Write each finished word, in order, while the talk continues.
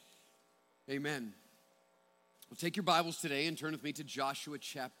Amen. Well, take your Bibles today and turn with me to Joshua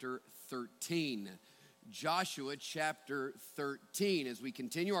chapter 13. Joshua chapter 13, as we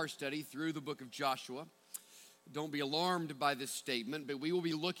continue our study through the book of Joshua. Don't be alarmed by this statement, but we will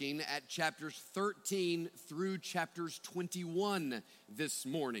be looking at chapters 13 through chapters 21 this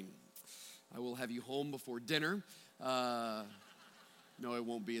morning. I will have you home before dinner. No, it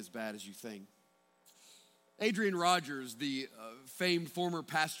won't be as bad as you think. Adrian Rogers, the famed former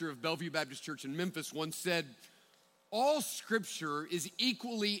pastor of Bellevue Baptist Church in Memphis, once said, "All scripture is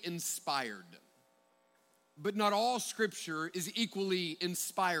equally inspired, but not all scripture is equally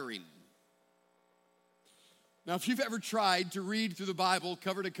inspiring." Now, if you've ever tried to read through the Bible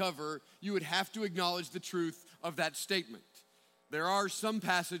cover to cover, you would have to acknowledge the truth of that statement. There are some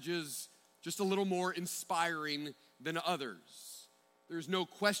passages just a little more inspiring than others. There's no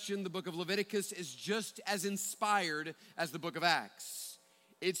question the book of Leviticus is just as inspired as the book of Acts.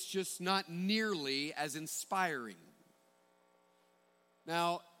 It's just not nearly as inspiring.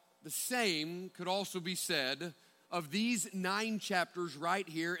 Now, the same could also be said of these 9 chapters right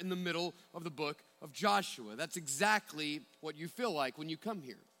here in the middle of the book of Joshua. That's exactly what you feel like when you come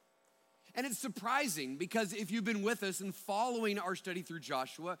here. And it's surprising because if you've been with us and following our study through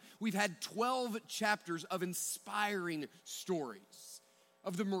Joshua, we've had 12 chapters of inspiring stories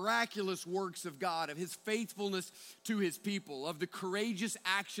of the miraculous works of God, of his faithfulness to his people, of the courageous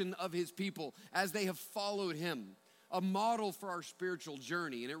action of his people as they have followed him, a model for our spiritual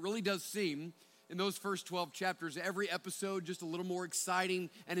journey. And it really does seem, in those first 12 chapters, every episode just a little more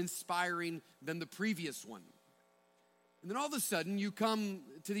exciting and inspiring than the previous one. And then all of a sudden, you come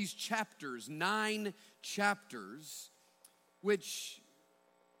to these chapters, 9 chapters, which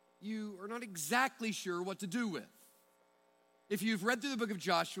you are not exactly sure what to do with. If you've read through the book of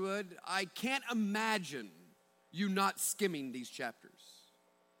Joshua, I can't imagine you not skimming these chapters.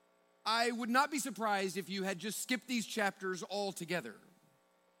 I would not be surprised if you had just skipped these chapters altogether.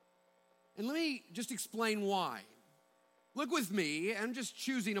 And let me just explain why. Look with me, I'm just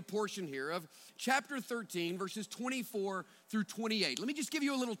choosing a portion here of chapter 13, verses 24 through 28. Let me just give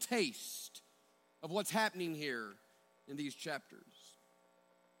you a little taste of what's happening here in these chapters.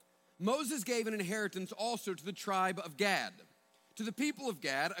 Moses gave an inheritance also to the tribe of Gad, to the people of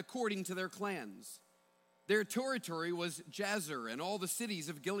Gad according to their clans. Their territory was Jazer and all the cities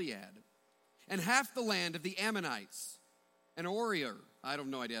of Gilead, and half the land of the Ammonites, and Orier, I don't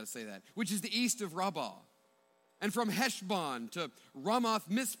have no idea how to say that, which is the east of Rabbah, and from Heshbon to Ramoth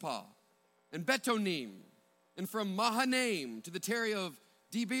Mizpah, and Betonim, and from Mahanaim to the territory of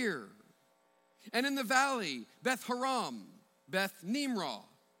Debir, and in the valley, Beth Haram, Beth Nimrah,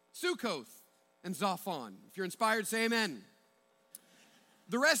 Sukkoth, and Zaphon. If you're inspired, say amen.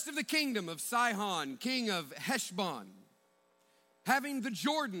 The rest of the kingdom of Sihon, king of Heshbon, having the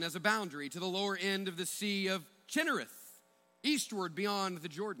Jordan as a boundary to the lower end of the sea of Chinnereth, eastward beyond the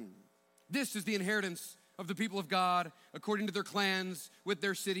Jordan. This is the inheritance of the people of God, according to their clans, with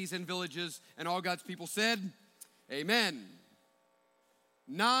their cities and villages. And all God's people said, amen.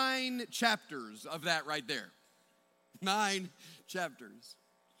 9 chapters of that right there. 9 chapters.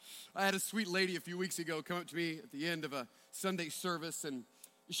 I had a sweet lady a few weeks ago come up to me at the end of a Sunday service, and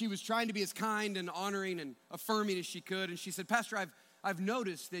she was trying to be as kind and honoring and affirming as she could. And she said, "Pastor, I've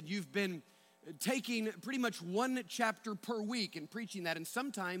noticed that you've been taking pretty much 1 chapter per week and preaching that, and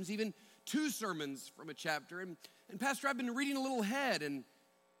sometimes even 2 sermons from a chapter. And Pastor, I've been reading a little ahead, and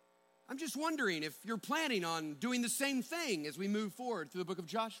I'm just wondering if you're planning on doing the same thing as we move forward through the book of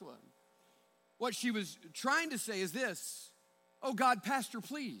Joshua." What she was trying to say is this: "Oh God, Pastor,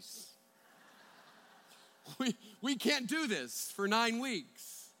 please. We can't do this for 9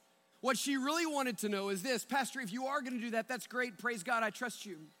 weeks. What she really wanted to know is this: "Pastor, if you are going to do that, that's great. Praise God, I trust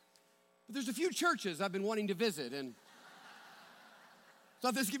you. But there's a few churches I've been wanting to visit, and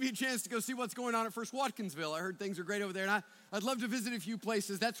thought this would give me a chance to go see what's going on at First Watkinsville. I heard things are great over there, and I'd love to visit a few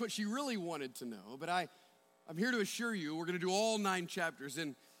places." That's what she really wanted to know. But I'm here to assure you we're going to do all 9 chapters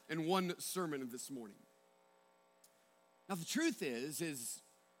in 1 sermon this morning. Now, the truth is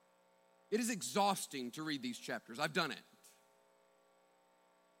it is exhausting to read these chapters. I've done it.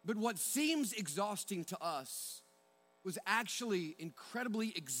 But what seems exhausting to us was actually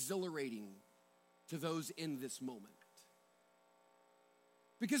incredibly exhilarating to those in this moment.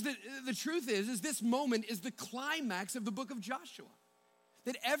 Because the truth is this moment is the climax of the book of Joshua.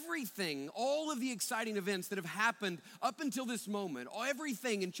 That everything, all of the exciting events that have happened up until this moment,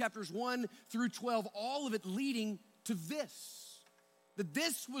 everything in chapters 1 through 12, all of it leading to this. That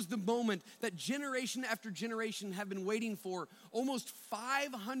this was the moment that generation after generation have been waiting for, almost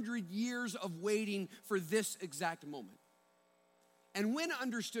 500 years of waiting for this exact moment. And when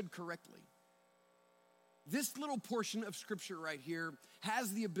understood correctly, this little portion of scripture right here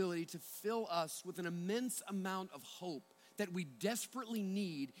has the ability to fill us with an immense amount of hope that we desperately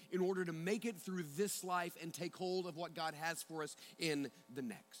need in order to make it through this life and take hold of what God has for us in the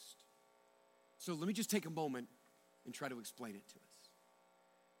next. So let me just take a moment and try to explain it to us.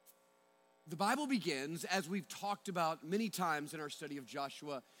 The Bible begins, as we've talked about many times in our study of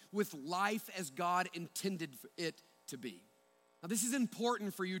Joshua, with life as God intended it to be. Now, this is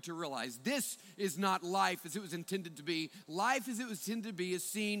important for you to realize. This is not life as it was intended to be. Life as it was intended to be is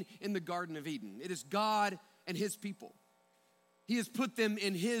seen in the Garden of Eden. It is God and his people. He has put them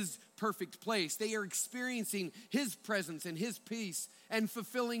in his perfect place. They are experiencing his presence and his peace and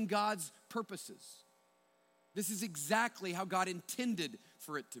fulfilling God's purposes. This is exactly how God intended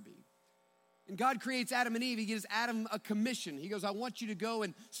for it to be. And God creates Adam and Eve. He gives Adam a commission. He goes, I want you to go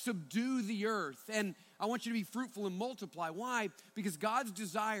and subdue the earth, and I want you to be fruitful and multiply. Why? Because God's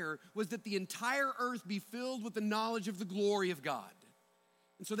desire was that the entire earth be filled with the knowledge of the glory of God.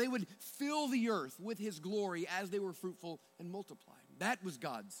 And so they would fill the earth with his glory as they were fruitful and multiply. That was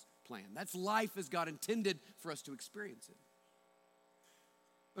God's plan. That's life as God intended for us to experience it.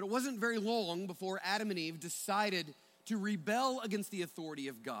 But it wasn't very long before Adam and Eve decided to rebel against the authority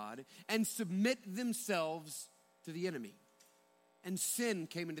of God and submit themselves to the enemy. And sin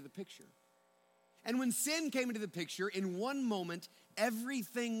came into the picture. And when sin came into the picture, in one moment,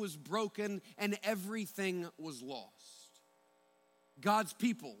 everything was broken and everything was lost. God's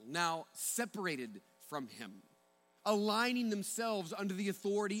people now separated from him, aligning themselves under the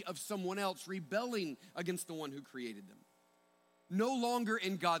authority of someone else, rebelling against the one who created them. No longer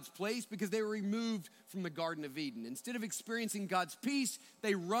in God's place because they were removed from the Garden of Eden. Instead of experiencing God's peace,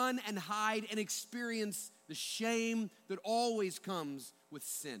 they run and hide and experience the shame that always comes with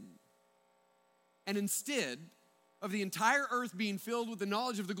sin. And instead of the entire earth being filled with the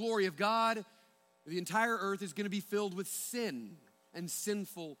knowledge of the glory of God, the entire earth is going to be filled with sin and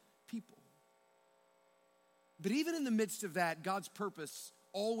sinful people. But even in the midst of that, God's purpose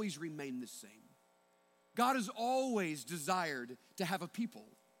always remained the same. God has always desired to have a people.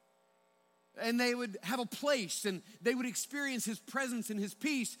 And they would have a place, and they would experience his presence and his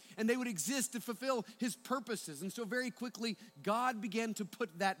peace, and they would exist to fulfill his purposes. And so very quickly, God began to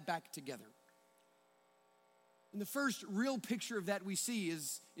put that back together. And the first real picture of that we see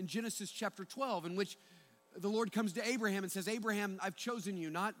is in Genesis chapter 12, in which the Lord comes to Abraham and says, Abraham, I've chosen you,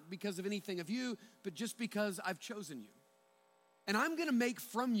 not because of anything of you, but just because I've chosen you. And I'm going to make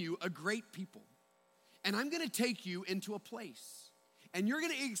from you a great people. And I'm going to take you into a place. And you're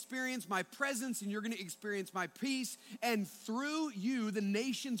going to experience my presence, and you're going to experience my peace. And through you, the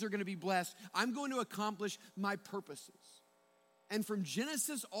nations are going to be blessed. I'm going to accomplish my purposes. And from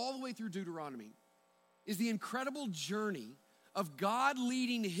Genesis all the way through Deuteronomy is the incredible journey of God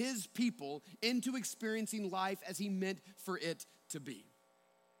leading his people into experiencing life as he meant for it to be.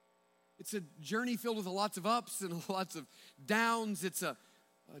 It's a journey filled with lots of ups and lots of downs. It's a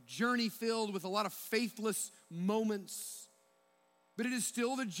journey filled with a lot of faithless moments. But it is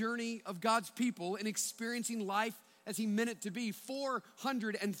still the journey of God's people in experiencing life as he meant it to be.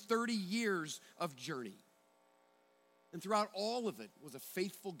 430 years of journey. And throughout all of it was a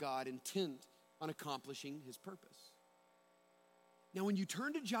faithful God intent on accomplishing his purpose. Now, when you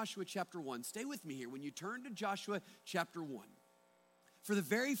turn to Joshua chapter 1, stay with me here. When you turn to Joshua chapter 1, for the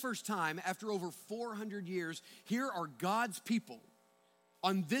very first time after over 400 years, here are God's people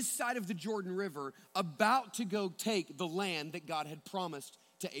on this side of the Jordan River about to go take the land that God had promised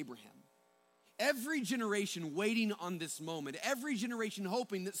to Abraham. Every generation waiting on this moment, every generation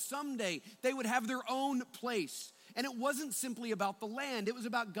hoping that someday they would have their own place. And it wasn't simply about the land. It was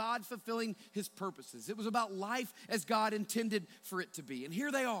about God fulfilling his purposes. It was about life as God intended for it to be. And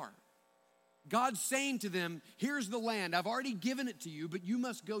here they are. God's saying to them, here's the land. I've already given it to you, but you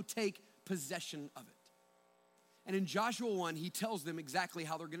must go take possession of it. And in Joshua 1, he tells them exactly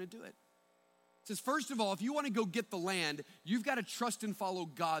how they're going to do it. He says, first of all, if you want to go get the land, you've got to trust and follow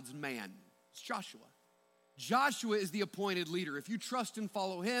God's man. It's Joshua. Joshua is the appointed leader. If you trust and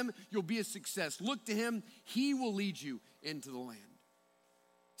follow him, you'll be a success. Look to him. He will lead you into the land.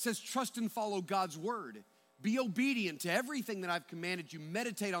 It says, trust and follow God's word. Be obedient to everything that I've commanded you.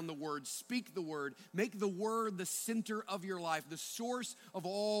 Meditate on the word. Speak the word. Make the word the center of your life, the source of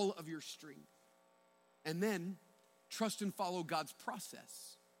all of your strength. And then trust and follow God's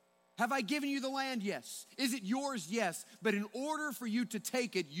process. Have I given you the land? Yes. Is it yours? Yes. But in order for you to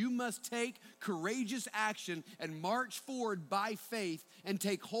take it, you must take courageous action and march forward by faith and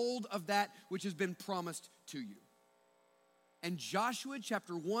take hold of that which has been promised to you. And Joshua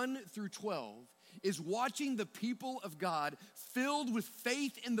chapter 1 through 12 is watching the people of God filled with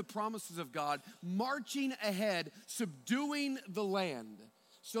faith in the promises of God, marching ahead, subduing the land,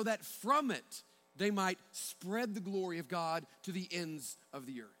 so that from it they might spread the glory of God to the ends of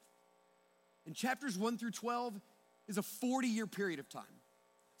the earth. And chapters 1 through 12 is a 40-year period of time.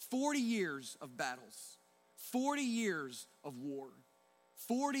 40 years of battles, 40 years of war,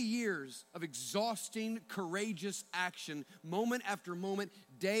 40 years of exhausting, courageous action, moment after moment,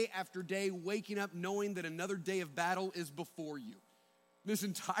 day after day, waking up knowing that another day of battle is before you. This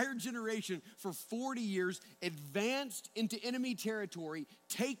entire generation for 40 years advanced into enemy territory,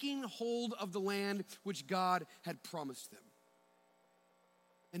 taking hold of the land which God had promised them.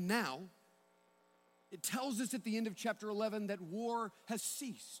 And now, it tells us at the end of chapter 11 that war has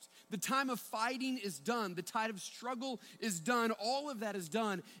ceased. The time of fighting is done. The tide of struggle is done. All of that is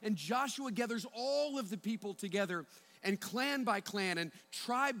done. And Joshua gathers all of the people together, and clan by clan and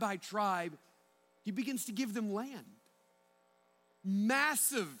tribe by tribe, he begins to give them land.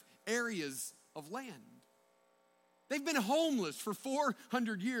 Massive areas of land. They've been homeless for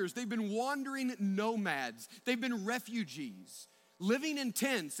 400 years. They've been wandering nomads. They've been refugees, living in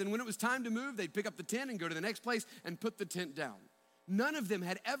tents, and when it was time to move, they'd pick up the tent and go to the next place and put the tent down. None of them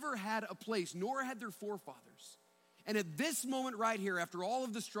had ever had a place, nor had their forefathers. And at this moment right here, after all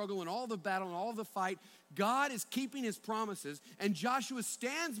of the struggle and all the battle and all of the fight, God is keeping his promises, and Joshua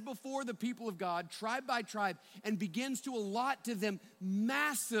stands before the people of God, tribe by tribe, and begins to allot to them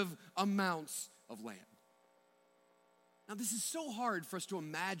massive amounts of land. Now, this is so hard for us to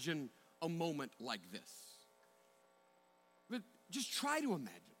imagine a moment like this. But just try to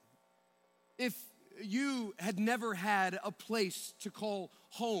imagine. If you had never had a place to call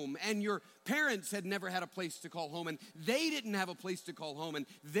home, and your parents had never had a place to call home, and they didn't have a place to call home, and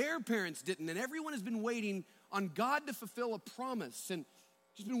their parents didn't, and everyone has been waiting on God to fulfill a promise, and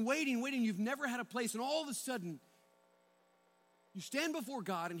just been waiting, you've never had a place, and all of a sudden, you stand before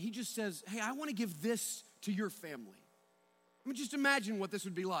God, and he just says, hey, I want to give this to your family. I mean, just imagine what this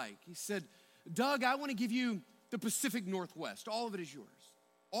would be like. He said, Doug, I want to give you the Pacific Northwest. All of it is yours.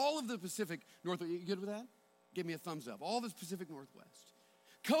 All of the Pacific Northwest. You good with that? Give me a thumbs up. All of the Pacific Northwest.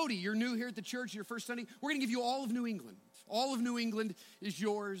 Cody, you're new here at the church, your first Sunday. We're going to give you all of New England. All of New England is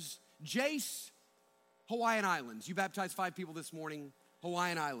yours. Jace, Hawaiian Islands. You baptized 5 people this morning.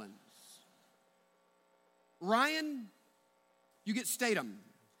 Hawaiian Islands. Ryan, you get Statham.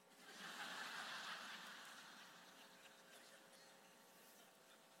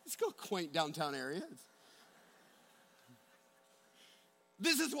 Let's go quaint downtown area.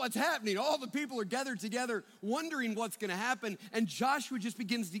 This is what's happening. All the people are gathered together wondering what's going to happen. And Joshua just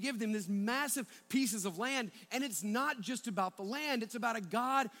begins to give them these massive pieces of land. And it's not just about the land. It's about a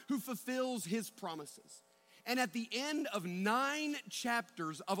God who fulfills his promises. And at the end of 9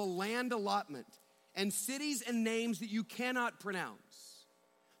 chapters of a land allotment and cities and names that you cannot pronounce,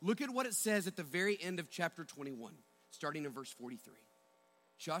 look at what it says at the very end of chapter 21, starting in verse 43.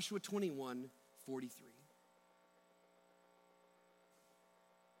 Joshua 21, 43.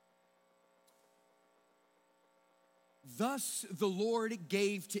 Thus the Lord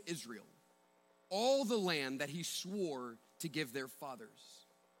gave to Israel all the land that he swore to give their fathers.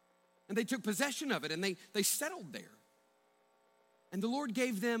 And they took possession of it, and they settled there. And the Lord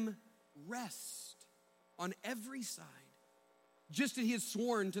gave them rest on every side, just as he had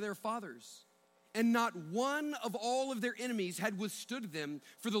sworn to their fathers. And not one of all of their enemies had withstood them,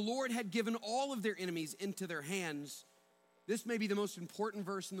 for the Lord had given all of their enemies into their hands. This may be the most important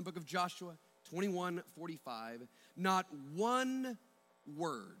verse in the book of Joshua, 21:45. Not one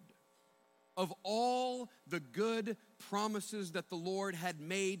word of all the good promises that the Lord had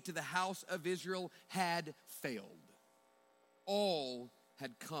made to the house of Israel had failed. All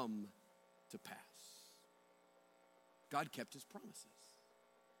had come to pass. God kept his promises.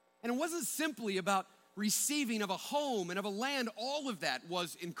 And it wasn't simply about receiving of a home and of a land. All of that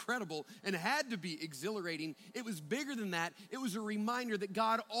was incredible and had to be exhilarating. It was bigger than that. It was a reminder that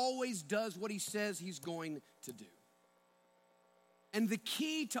God always does what he says he's going to do. And the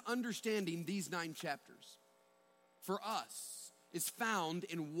key to understanding these 9 chapters for us is found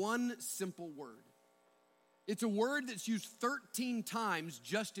in one simple word. It's a word that's used 13 times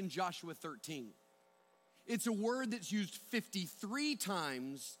just in Joshua 13. It's a word that's used 53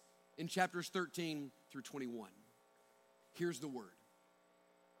 times in chapters 13 through 21. Here's the word: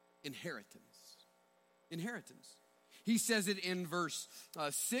 inheritance. Inheritance. He says it in verse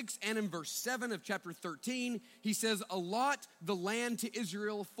 6 and in verse 7 of chapter 13. He says, allot the land to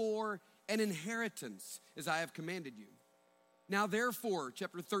Israel for an inheritance, as I have commanded you. Now therefore,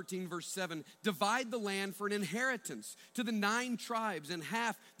 chapter 13, verse 7, divide the land for an inheritance to the 9 tribes and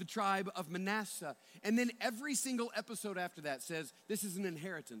half the tribe of Manasseh. And then every single episode after that says, this is an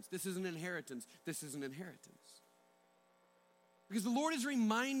inheritance, this is an inheritance, this is an inheritance. Because the Lord is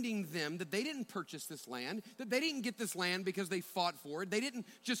reminding them that they didn't purchase this land, that they didn't get this land because they fought for it. They didn't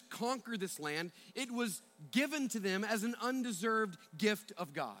just conquer this land. It was given to them as an undeserved gift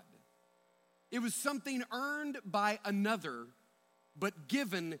of God. It was something earned by another, but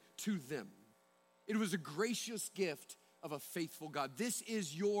given to them. It was a gracious gift of a faithful God. This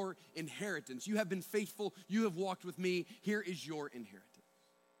is your inheritance. You have been faithful. You have walked with me. Here is your inheritance.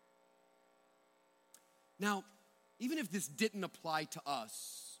 Now, even if this didn't apply to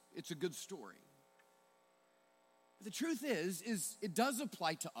us, it's a good story. The truth is it does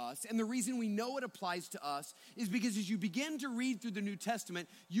apply to us, and the reason we know it applies to us is because as you begin to read through the New Testament,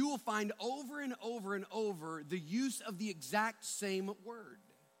 you will find over and over and over the use of the exact same word.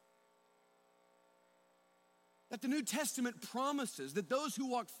 That the New Testament promises that those who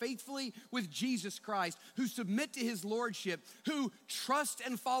walk faithfully with Jesus Christ, who submit to his lordship, who trust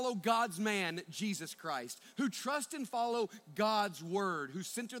and follow God's man, Jesus Christ, who trust and follow God's word, who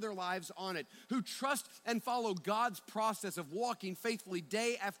center their lives on it, who trust and follow God's process of walking faithfully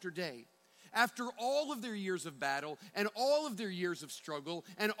day after day, after all of their years of battle and all of their years of struggle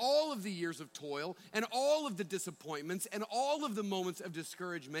and all of the years of toil and all of the disappointments and all of the moments of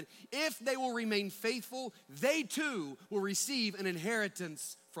discouragement, if they will remain faithful, they too will receive an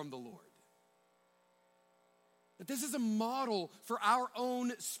inheritance from the Lord. That this is a model for our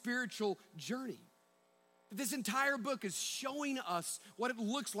own spiritual journey. This entire book is showing us what it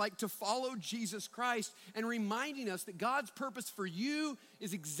looks like to follow Jesus Christ and reminding us that God's purpose for you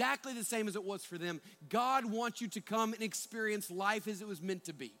is exactly the same as it was for them. God wants you to come and experience life as it was meant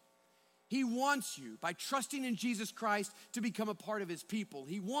to be. He wants you, by trusting in Jesus Christ, to become a part of his people.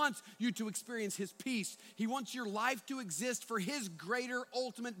 He wants you to experience his peace. He wants your life to exist for his greater,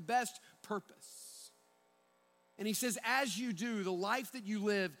 ultimate, best purpose. And he says, as you do, the life that you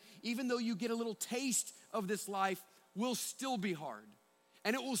live, even though you get a little taste of this life, will still be hard.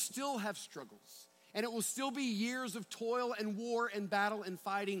 And it will still have struggles. And it will still be years of toil and war and battle and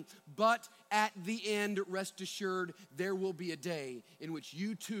fighting. But at the end, rest assured, there will be a day in which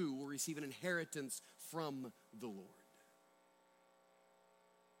you too will receive an inheritance from the Lord.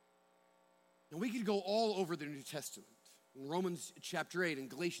 Now we could go all over the New Testament. In Romans chapter 8 and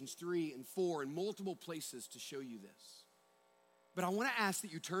Galatians 3 and 4 and multiple places to show you this. But I want to ask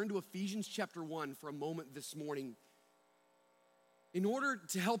that you turn to Ephesians chapter 1 for a moment this morning in order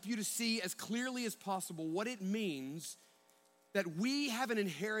to help you to see as clearly as possible what it means that we have an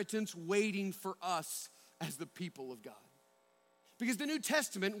inheritance waiting for us as the people of God. Because the New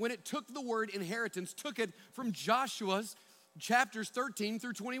Testament, when it took the word inheritance, took it from Joshua's chapters 13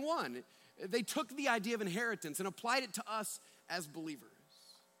 through 21. They took the idea of inheritance and applied it to us as believers.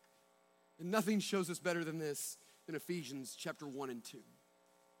 And nothing shows us better than this in Ephesians chapter 1 and 2.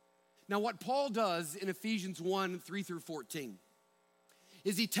 Now what Paul does in Ephesians 1, 3 through 14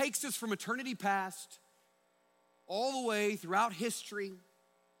 is he takes us from eternity past all the way throughout history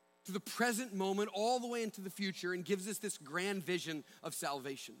to the present moment, all the way into the future, and gives us this grand vision of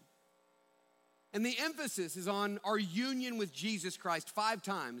salvation. And the emphasis is on our union with Jesus Christ 5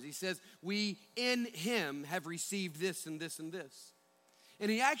 times. He says, we in him have received this and this and this.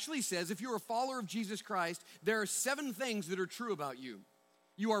 And he actually says, if you're a follower of Jesus Christ, there are 7 things that are true about you.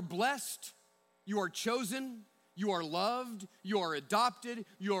 You are blessed, you are chosen, you are loved, you are adopted,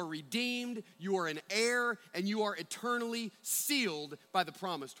 you are redeemed, you are an heir, and you are eternally sealed by the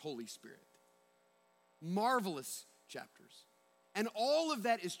promised Holy Spirit. Marvelous chapters. And all of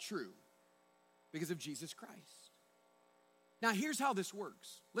that is true because of Jesus Christ. Now here's how this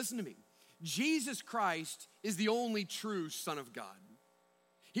works. Listen to me. Jesus Christ is the only true Son of God.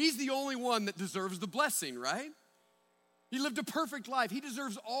 He's the only one that deserves the blessing, right? He lived a perfect life. He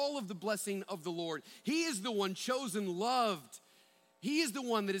deserves all of the blessing of the Lord. He is the one chosen, loved. He is the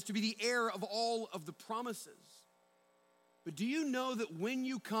one that is to be the heir of all of the promises. But do you know that when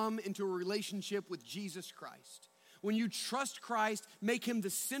you come into a relationship with Jesus Christ, when you trust Christ, make him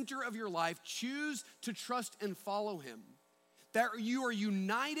the center of your life, choose to trust and follow him, that you are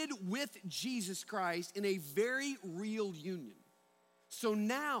united with Jesus Christ in a very real union. So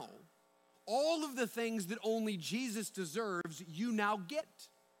now, all of the things that only Jesus deserves, you now get.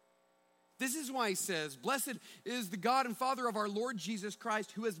 This is why he says, blessed is the God and Father of our Lord Jesus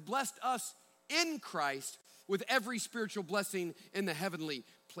Christ, who has blessed us in Christ with every spiritual blessing in the heavenly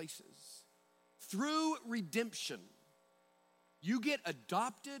places. Through redemption, you get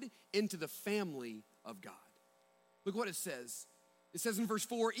adopted into the family of God. Look what it says. It says in verse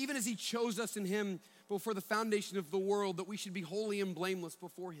 4, even as he chose us in him before the foundation of the world, that we should be holy and blameless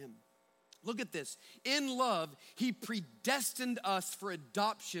before him. Look at this. In love, he predestined us for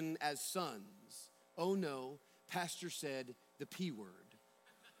adoption as sons. Oh no, pastor said the P word,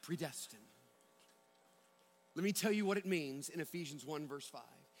 predestined. Let me tell you what it means in Ephesians 1 verse 5.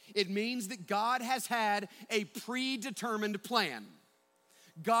 It means that God has had a predetermined plan.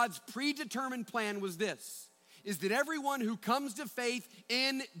 God's predetermined plan was this, is that everyone who comes to faith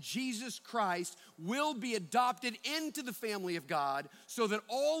in Jesus Christ will be adopted into the family of God so that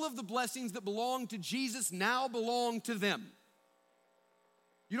all of the blessings that belong to Jesus now belong to them.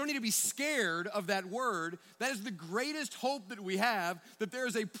 You don't need to be scared of that word. That is the greatest hope that we have, that there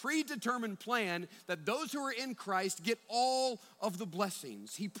is a predetermined plan that those who are in Christ get all of the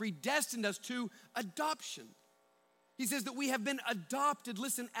blessings. He predestined us to adoption. He says that we have been adopted,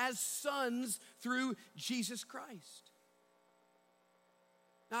 listen, as sons through Jesus Christ.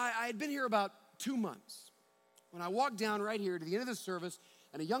 Now, I had been here about 2 months when I walked down right here to the end of the service,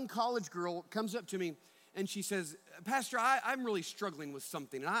 and a young college girl comes up to me and she says, Pastor, I'm really struggling with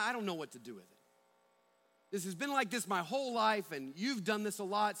something, and I don't know what to do with it. This has been like this my whole life, and you've done this a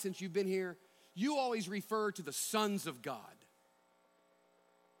lot since you've been here. You always refer to the sons of God.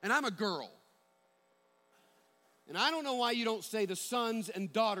 And I'm a girl. And I don't know why you don't say the sons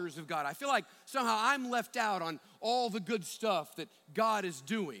and daughters of God. I feel like somehow I'm left out on all the good stuff that God is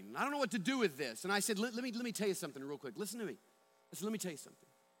doing. I don't know what to do with this. And I said, let me tell you something real quick. Listen to me. Let me tell you something.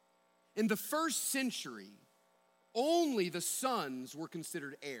 In the first century, only the sons were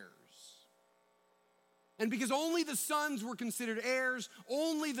considered heirs. And because only the sons were considered heirs,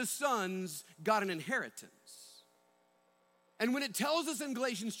 only the sons got an inheritance. And when it tells us in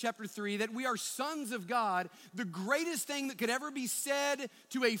Galatians chapter 3 that we are sons of God, the greatest thing that could ever be said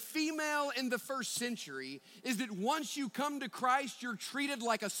to a female in the first century is that once you come to Christ, you're treated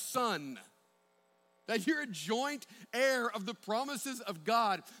like a son. That you're a joint heir of the promises of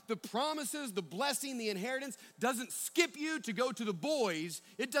God. The promises, the blessing, the inheritance doesn't skip you to go to the boys.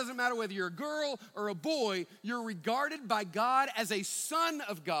 It doesn't matter whether you're a girl or a boy. You're regarded by God as a son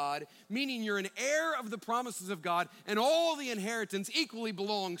of God, meaning you're an heir of the promises of God, and all the inheritance equally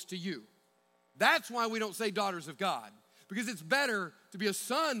belongs to you. That's why we don't say daughters of God, because it's better to be a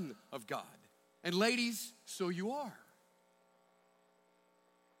son of God. And ladies, so you are.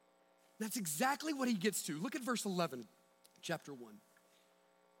 That's exactly what he gets to. Look at verse 11, chapter 1.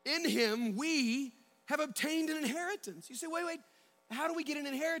 In him we have obtained an inheritance. You say, wait, how do we get an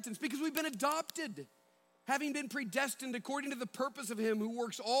inheritance? Because we've been adopted, having been predestined according to the purpose of him who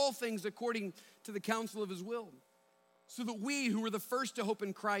works all things according to the counsel of his will, so that we who were the first to hope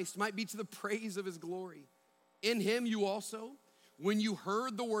in Christ might be to the praise of his glory. In him you also, when you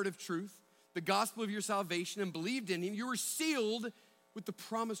heard the word of truth, the gospel of your salvation, and believed in him, you were sealed with the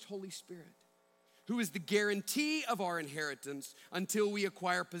promised Holy Spirit, who is the guarantee of our inheritance until we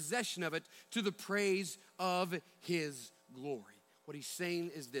acquire possession of it to the praise of his glory. What he's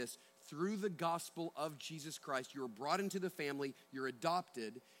saying is this: through the gospel of Jesus Christ, you're brought into the family, you're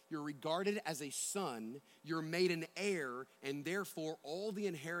adopted, you're regarded as a son, you're made an heir, and therefore all the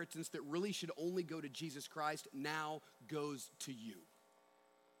inheritance that really should only go to Jesus Christ now goes to you.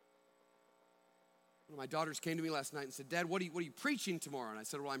 One of my daughters came to me last night and said, Dad, what are you preaching tomorrow? And I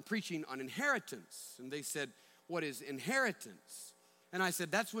said, well, I'm preaching on inheritance. And they said, what is inheritance? And I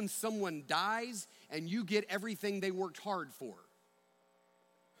said, that's when someone dies and you get everything they worked hard for.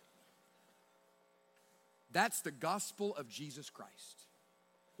 That's the gospel of Jesus Christ.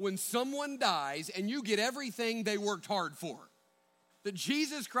 When someone dies and you get everything they worked hard for. That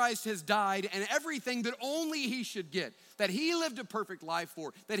Jesus Christ has died and everything that only he should get, that he lived a perfect life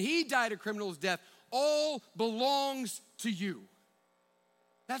for, that he died a criminal's death, all belongs to you.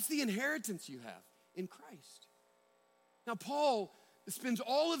 That's the inheritance you have in Christ. Now, Paul spends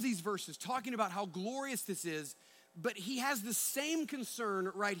all of these verses talking about how glorious this is, but he has the same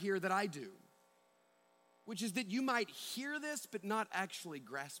concern right here that I do, which is that you might hear this but not actually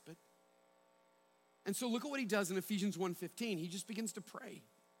grasp it. And so look at what he does in Ephesians 1:15. He just begins to pray.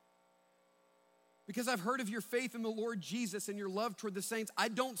 Because I've heard of your faith in the Lord Jesus and your love toward the saints, I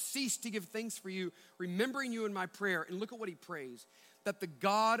don't cease to give thanks for you, remembering you in my prayer. And look at what he prays: that the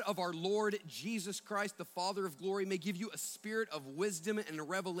God of our Lord Jesus Christ, the Father of glory, may give you a spirit of wisdom and a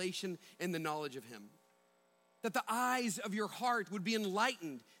revelation in the knowledge of him. That the eyes of your heart would be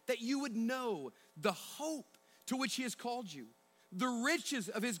enlightened, that you would know the hope to which he has called you, the riches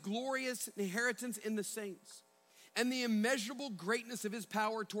of his glorious inheritance in the saints, and the immeasurable greatness of his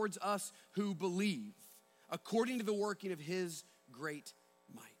power towards us who believe, according to the working of his great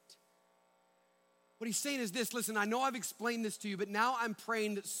might. What he's saying is this: listen, I know I've explained this to you, but now I'm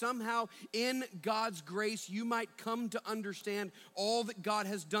praying that somehow in God's grace, you might come to understand all that God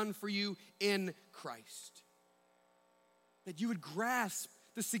has done for you in Christ. That you would grasp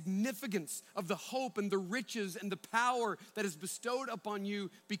the significance of the hope and the riches and the power that is bestowed upon you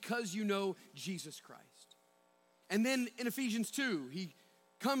because you know Jesus Christ. And then in Ephesians 2, he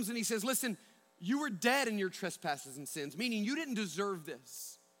comes and he says, listen, you were dead in your trespasses and sins, meaning you didn't deserve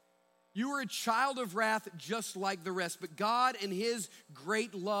this. You were a child of wrath just like the rest, but God in his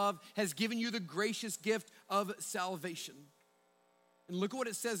great love has given you the gracious gift of salvation. And look at what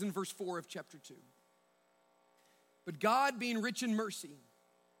it says in verse 4 of chapter 2. But God, being rich in mercy,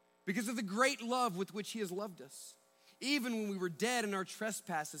 because of the great love with which he has loved us, even when we were dead in our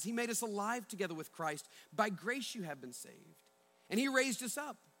trespasses, he made us alive together with Christ. By grace you have been saved. And he raised us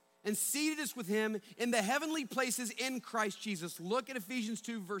up and seated us with him in the heavenly places in Christ Jesus. Look at Ephesians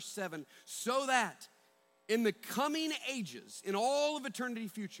 2, verse 7. So that in the coming ages, in all of eternity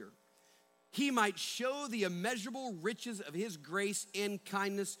future, he might show the immeasurable riches of his grace in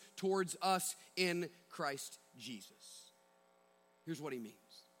kindness towards us in Christ Jesus. Here's what he means.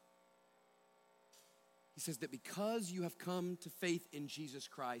 He says that because you have come to faith in Jesus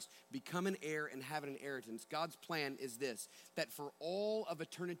Christ, become an heir and have an inheritance, God's plan is this: that for all of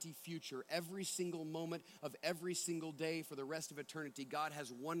eternity future, every single moment of every single day for the rest of eternity, God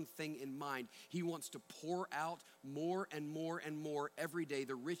has one thing in mind. He wants to pour out more and more and more every day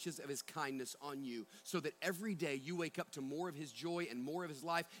the riches of his kindness on you, so that every day you wake up to more of his joy and more of his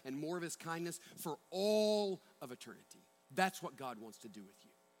life and more of his kindness for all of eternity. That's what God wants to do with you.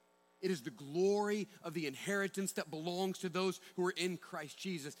 It is the glory of the inheritance that belongs to those who are in Christ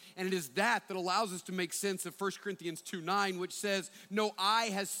Jesus. And it is that allows us to make sense of 1 Corinthians 2:9, which says, no eye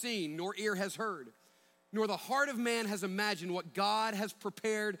has seen, nor ear has heard, nor the heart of man has imagined what God has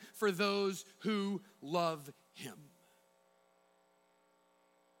prepared for those who love him.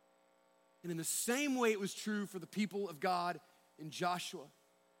 And in the same way it was true for the people of God in Joshua,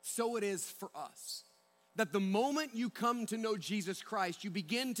 so it is for us. That the moment you come to know Jesus Christ, you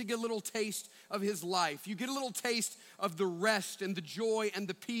begin to get a little taste of his life. You get a little taste of the rest and the joy and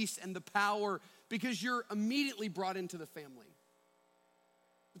the peace and the power, because you're immediately brought into the family.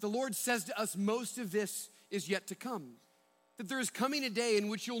 But the Lord says to us, most of this is yet to come. That there is coming a day in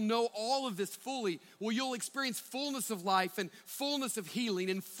which you'll know all of this fully, where you'll experience fullness of life and fullness of healing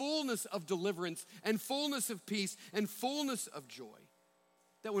and fullness of deliverance and fullness of peace and fullness of joy.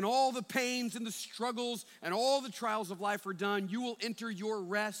 That when all the pains and the struggles and all the trials of life are done, you will enter your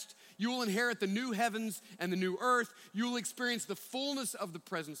rest. You will inherit the new heavens and the new earth. You will experience the fullness of the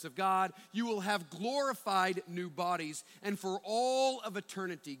presence of God. You will have glorified new bodies. And for all of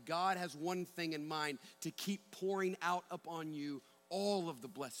eternity, God has one thing in mind: to keep pouring out upon you all of the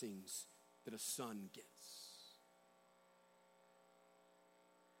blessings that a son gets.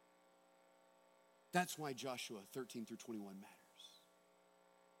 That's why Joshua 13 through 21 matters.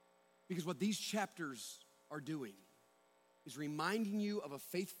 Because what these chapters are doing is reminding you of a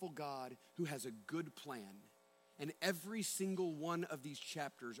faithful God who has a good plan. And every single one of these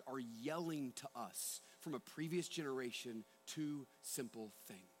chapters are yelling to us from a previous generation two simple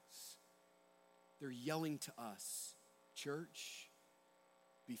things. They're yelling to us, church,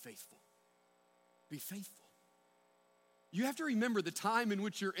 be faithful. Be faithful. You have to remember the time in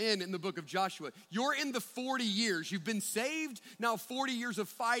which you're in the book of Joshua. You're in the 40 years. You've been saved, now 40 years of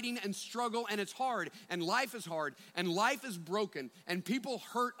fighting and struggle, and it's hard, and life is hard, and life is broken, and people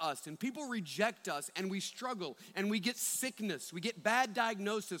hurt us, and people reject us, and we struggle, and we get sickness, we get bad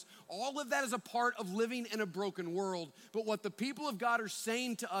diagnosis. All of that is a part of living in a broken world. But what the people of God are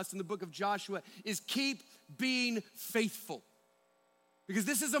saying to us in the book of Joshua is keep being faithful. Because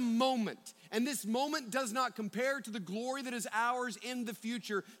this is a moment, and this moment does not compare to the glory that is ours in the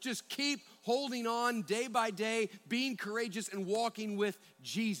future. Just keep holding on day by day, being courageous and walking with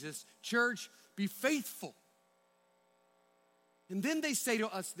Jesus. Church, be faithful. And then they say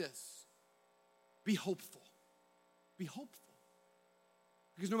to us this: be hopeful. Be hopeful.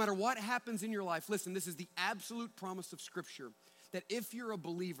 Because no matter what happens in your life, listen, this is the absolute promise of Scripture, that if you're a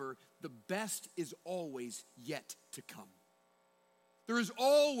believer, the best is always yet to come. There is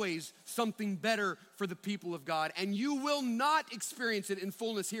always something better for the people of God, and you will not experience it in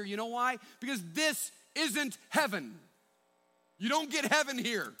fullness here. You know why? Because this isn't heaven. You don't get heaven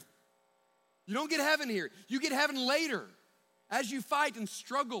here. You don't get heaven here. You get heaven later. As you fight and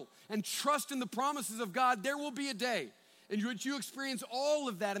struggle and trust in the promises of God, there will be a day in which you experience all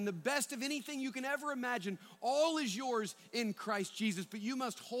of that and the best of anything you can ever imagine. All is yours in Christ Jesus, but you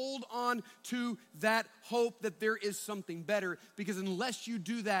must hold on to that hope that there is something better, because unless you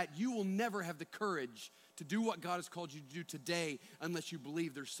do that, you will never have the courage to do what God has called you to do today unless you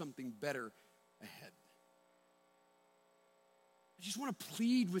believe there's something better ahead. I just want to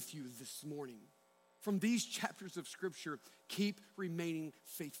plead with you this morning. From these chapters of Scripture, keep remaining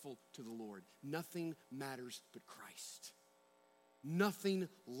faithful to the Lord. Nothing matters but Christ. Nothing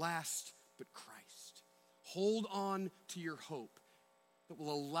lasts but Christ. Hold on to your hope that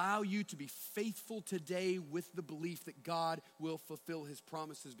will allow you to be faithful today with the belief that God will fulfill his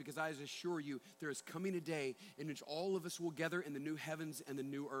promises, because I assure you there is coming a day in which all of us will gather in the new heavens and the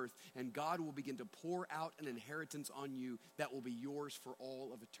new earth, and God will begin to pour out an inheritance on you that will be yours for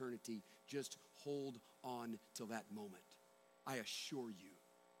all of eternity. Just hold on till that moment. I assure you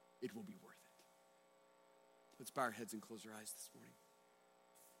it will be worth it. Let's bow our heads and close our eyes this morning.